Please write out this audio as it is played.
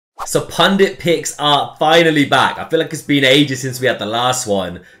So Pundit picks are finally back. I feel like it's been ages since we had the last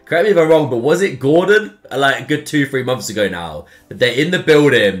one. Correct me if I'm wrong, but was it Gordon? Like a good 2-3 months ago now. But they're in the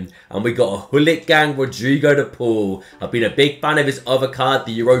building, and we got a Hullet Gang, Rodrigo de Paul. I've been a big fan of his other card,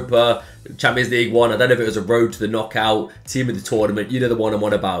 the Europa Champions League one. I don't know if it was a road to the knockout, team of the tournament. You know the one I'm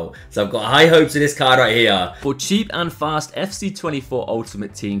on about. So I've got high hopes in this card right here. For cheap and fast FC24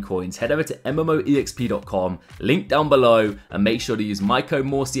 Ultimate Team coins, head over to MMOEXP.com, link down below, and make sure to use my code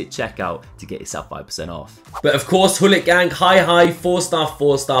Morsi at checkout to get yourself 5% off. But of course, Hullet Gang, high, 4-star,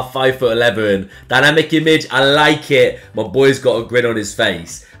 4-star, 5'11". Dynamic image, I like it. My boy's got a grin on his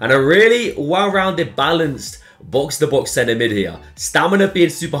face. And a really well-rounded, balanced box-to-box centre mid here. Stamina being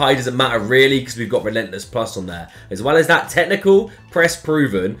super high doesn't matter really because we've got Relentless Plus on there. As well as that, technical, press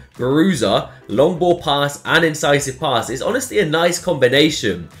proven, bruiser, long ball pass and incisive pass. It's honestly a nice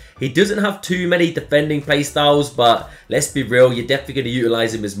combination. He doesn't have too many defending playstyles, but let's be real, you're definitely going to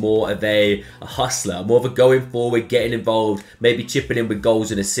utilise him as more of a hustler, more of a going forward, getting involved, maybe chipping in with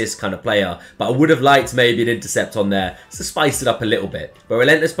goals and assists kind of player. But I would have liked maybe an intercept on there to spice it up a little bit. But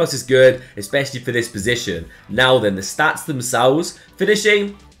Relentless Plus is good, especially for this position. Now then, the stats themselves,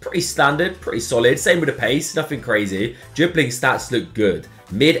 finishing, pretty standard, pretty solid. Same with the pace, nothing crazy. Dribbling stats look good.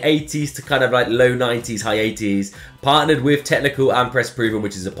 Mid 80s to kind of like low 90s, high 80s. Partnered with technical and press proven,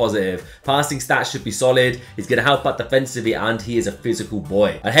 which is a positive. Passing stats should be solid. He's going to help out defensively, and he is a physical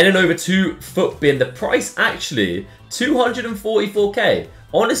boy. And heading over to Footbin, the price actually 244k.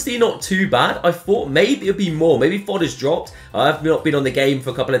 Honestly, not too bad. I thought maybe it'd be more. Maybe fodder's dropped. I've not been on the game for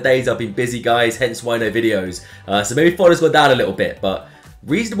a couple of days. I've been busy, guys, hence why no videos. So maybe fodder's gone down a little bit, but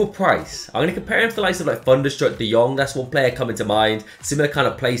reasonable price. I'm going to compare him to the likes of like Thunderstruck, De Jong. That's one player coming to mind. Similar kind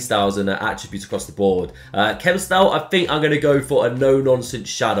of play styles and attributes across the board. Chem style, I think I'm going to go for a no-nonsense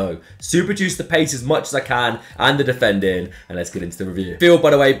Shadow. Super juice the pace as much as I can and the defending. And let's get into the review. Field,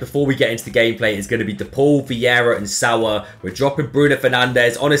 by the way, before we get into the gameplay, is going to be De Paul, Vieira and Sauer. We're dropping Bruno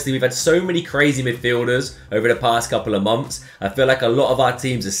Fernandes. Honestly, we've had so many crazy midfielders over the past couple of months. I feel like a lot of our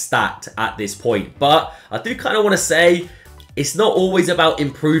teams are stacked at this point. But I do kind of want to say, it's not always about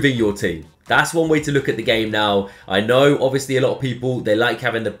improving your team. That's one way to look at the game now. I know, obviously, a lot of people, they like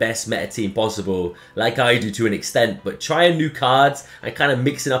having the best meta team possible, like I do to an extent, but trying new cards and kind of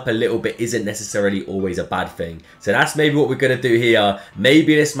mixing up a little bit isn't necessarily always a bad thing. So that's maybe what we're going to do here.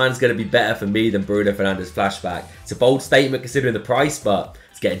 Maybe this man's going to be better for me than Bruno Fernandes flashback. It's a bold statement considering the price, but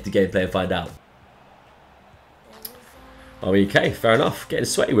let's get into gameplay and find out. Okay, fair enough. Getting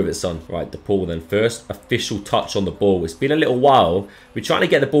sweaty with it, son. Right, De Paul then. First official touch on the ball. It's been a little while. We're trying to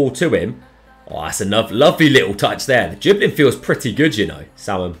get the ball to him. Oh, that's a lovely little touch there. The dribbling feels pretty good, you know.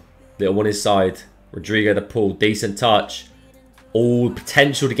 Salmon, little one inside. Rodrigo De Paul, decent touch. All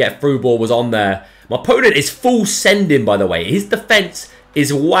potential to get through ball was on there. My opponent is full sending, by the way. His defense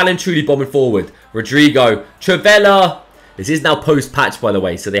is well and truly bombing forward. Rodrigo, Travella. This is now post-patch, by the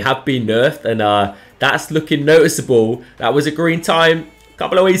way, so they have been nerfed, and that's looking noticeable. That was a green time a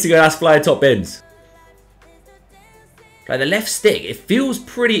couple of weeks ago. That's flying top bins. Like the left stick, it feels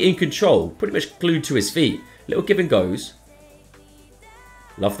pretty in control, pretty much glued to his feet. Little give and goes.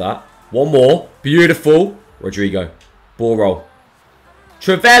 Love that. One more. Beautiful. Rodrigo. Ball roll.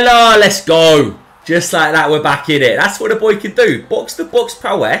 Travella, let's go. Just like that, we're back in it. That's what a boy can do. Box to box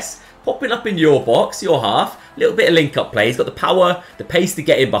prowess. Popping up in your box, your half. A little bit of link-up play. He's got the power, the pace to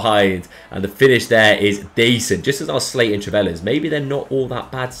get in behind. And the finish there is decent. Just as I was slating Travellas, maybe they're not all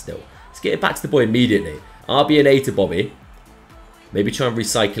that bad still. Let's get it back to the boy immediately. RB and A to Bobby. Maybe try and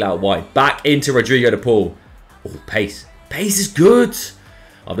recycle out wide. Back into Rodrigo De Paul. Oh, pace. Pace is good.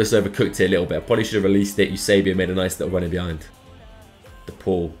 I've just overcooked it a little bit. I probably should have released it. Eusebio made a nice little running behind. De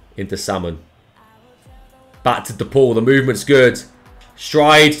Paul into Salmon. Back to De Paul. The movement's good.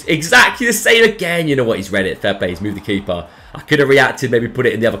 Stride, exactly the same again. You know what? He's read it. Fair play. He's moved the keeper. I could have reacted, maybe put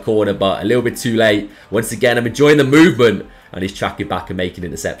it in the other corner, but a little bit too late. Once again, I'm enjoying the movement. And he's tracking back and making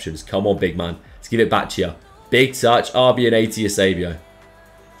interceptions. Come on, big man. Let's give it back to you. Big touch. RB and A to Eusebio.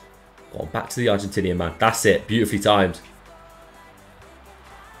 Go on, back to the Argentinian man. That's it. Beautifully timed.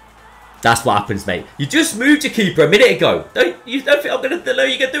 That's what happens, mate. You just moved your keeper a minute ago. You don't think I'm going to know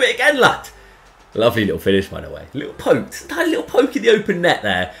you're going to do it again, lad? Lovely little finish, by the way. Little poke. That little poke in the open net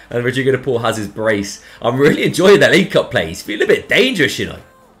there. And Rodrigo De Paul has his brace. I'm really enjoying that link-up play. He's feeling a bit dangerous, you know.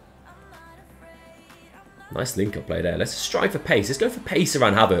 Nice link-up play there. Let's strive for pace. Let's go for pace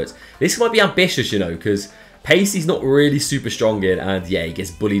around Havertz. This might be ambitious, you know, because pace he's not really super strong in. And, yeah, he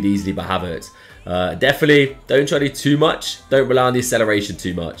gets bullied easily by Havertz. Definitely don't try to do too much. Don't rely on the acceleration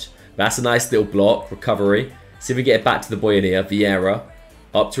too much. That's a nice little block. Recovery. See if we get it back to the boy in here. Vieira.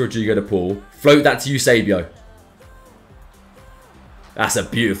 Up to Rodrigo De Paul. Float that to Eusebio. That's a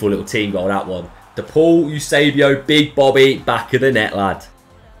beautiful little team goal, that one. DePaul, Eusebio, Big Bobby, back of the net, lad.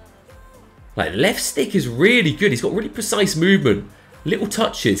 Like, left stick is really good. He's got really precise movement. Little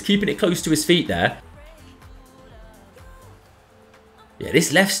touches, keeping it close to his feet there. Yeah,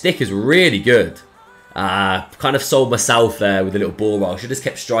 this left stick is really good. Kind of sold myself there with a little ball roll. Should have just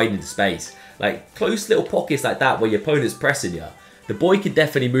kept striding into space. Like, close little pockets like that where your opponent's pressing you. The boy can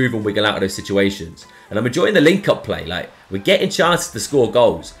definitely move and wiggle out of those situations. And I'm enjoying the link-up play. Like, we're getting chances to score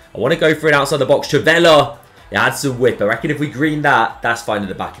goals. I want to go for it outside the box. Travella. It had some whip. I reckon if we green that, that's fine in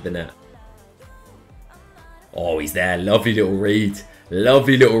the back of the net. Oh, he's there. Lovely little read.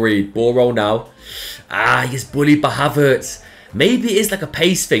 Lovely little read. Ball roll now. He gets bullied by Havertz. Maybe it is like a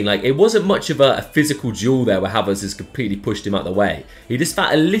pace thing. Like, it wasn't much of a physical duel there where Havertz has completely pushed him out of the way. He just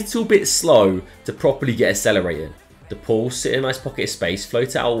felt a little bit slow to properly get accelerated. DePaul, sit in a nice pocket of space.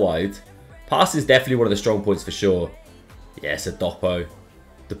 Float out wide. Passing is definitely one of the strong points for sure. Yes, a Doppo.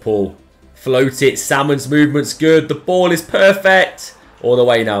 DePaul. Float it. Salmon's movement's good. The ball is perfect. All the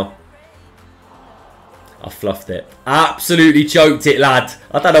way now. I fluffed it. Absolutely choked it, lad.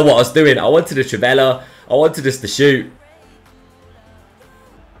 I don't know what I was doing. I wanted a Travella. I wanted us to shoot.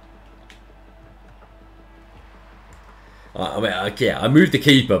 I mean, I moved the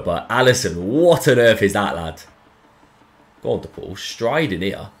keeper, but Allison, what on earth is that, lad? Go on, DePaul. Stride in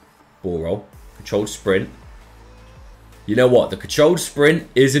here. Ball roll. Controlled sprint. You know what? The controlled sprint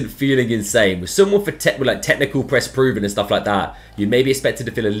isn't feeling insane. With someone with like technical press proven and stuff like that, you may be expected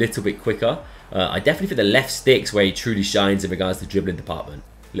to feel a little bit quicker. I definitely think the left stick's where he truly shines in regards to the dribbling department.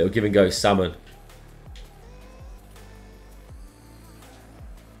 Little give and go, Salmon.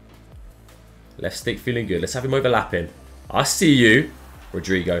 Left stick feeling good. Let's have him overlapping. I see you,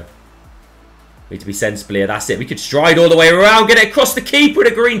 Rodrigo. We need to be sensible here. That's it. We could stride all the way around, get it across the keeper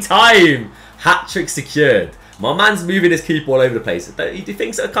in a green time. Hat trick secured. My man's moving his keeper all over the place. He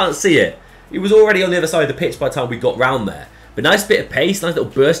thinks I can't see it. He was already on the other side of the pitch by the time we got round there. But nice bit of pace, nice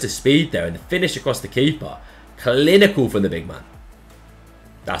little burst of speed there, and the finish across the keeper. Clinical from the big man.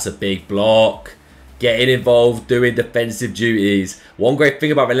 That's a big block. Getting involved, doing defensive duties. One great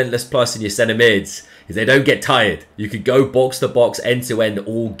thing about Relentless Plus in your centre mids is they don't get tired. You can go box to box, end to end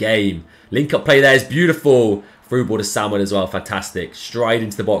all game. Link up play there is beautiful. Through ball to Salmon as well, fantastic. Stride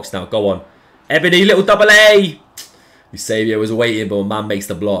into the box now, go on. Ebony, little double A. Eusebio was waiting, but my man makes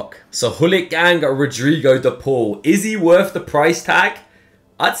the block. So Hullet Gang, Rodrigo DePaul. Is he worth the price tag?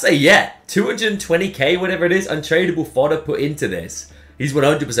 I'd say yeah. 220k, whatever it is, untradeable fodder put into this. He's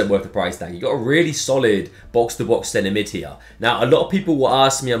 100% worth the price tag. You got a really solid box-to-box centre mid here. Now, a lot of people will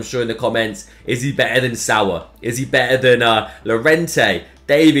ask me, I'm sure in the comments, is he better than Sauer? Is he better than Llorente,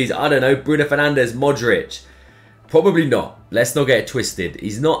 Davies, I don't know, Bruno Fernandes, Modric? Probably not. Let's not get it twisted.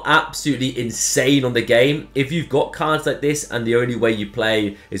 He's not absolutely insane on the game. If you've got cards like this and the only way you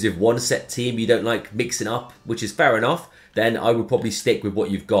play is with one set team, you don't like mixing up, which is fair enough, then I would probably stick with what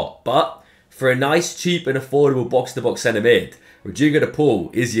you've got. But for a nice, cheap and affordable box-to-box centre mid, Rodrigo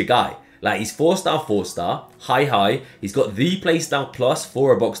DePaul is your guy. Like, he's 4-star, 4-star, high. He's got the playstyle plus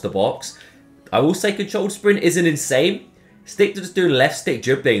for a box-to-box. I will say controlled sprint isn't insane. Stick to just doing left stick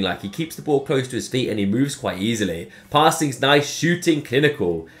dribbling. Like, he keeps the ball close to his feet and he moves quite easily. Passing's nice, shooting,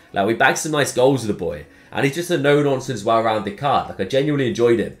 clinical. Like, we bagged some nice goals with the boy. And he's just a no-nonsense, well-rounded card. Like, I genuinely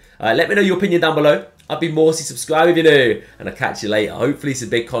enjoyed him. Let me know your opinion down below. I've been Morsey, subscribe if you're new, and I'll catch you later. Hopefully some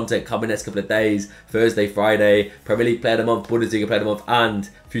big content coming next couple of days. Thursday, Friday, Premier League Player of the Month, Bundesliga Player of the Month, and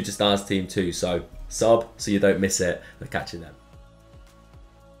Future Stars Team 2. So, sub so you don't miss it. I'll catch you then.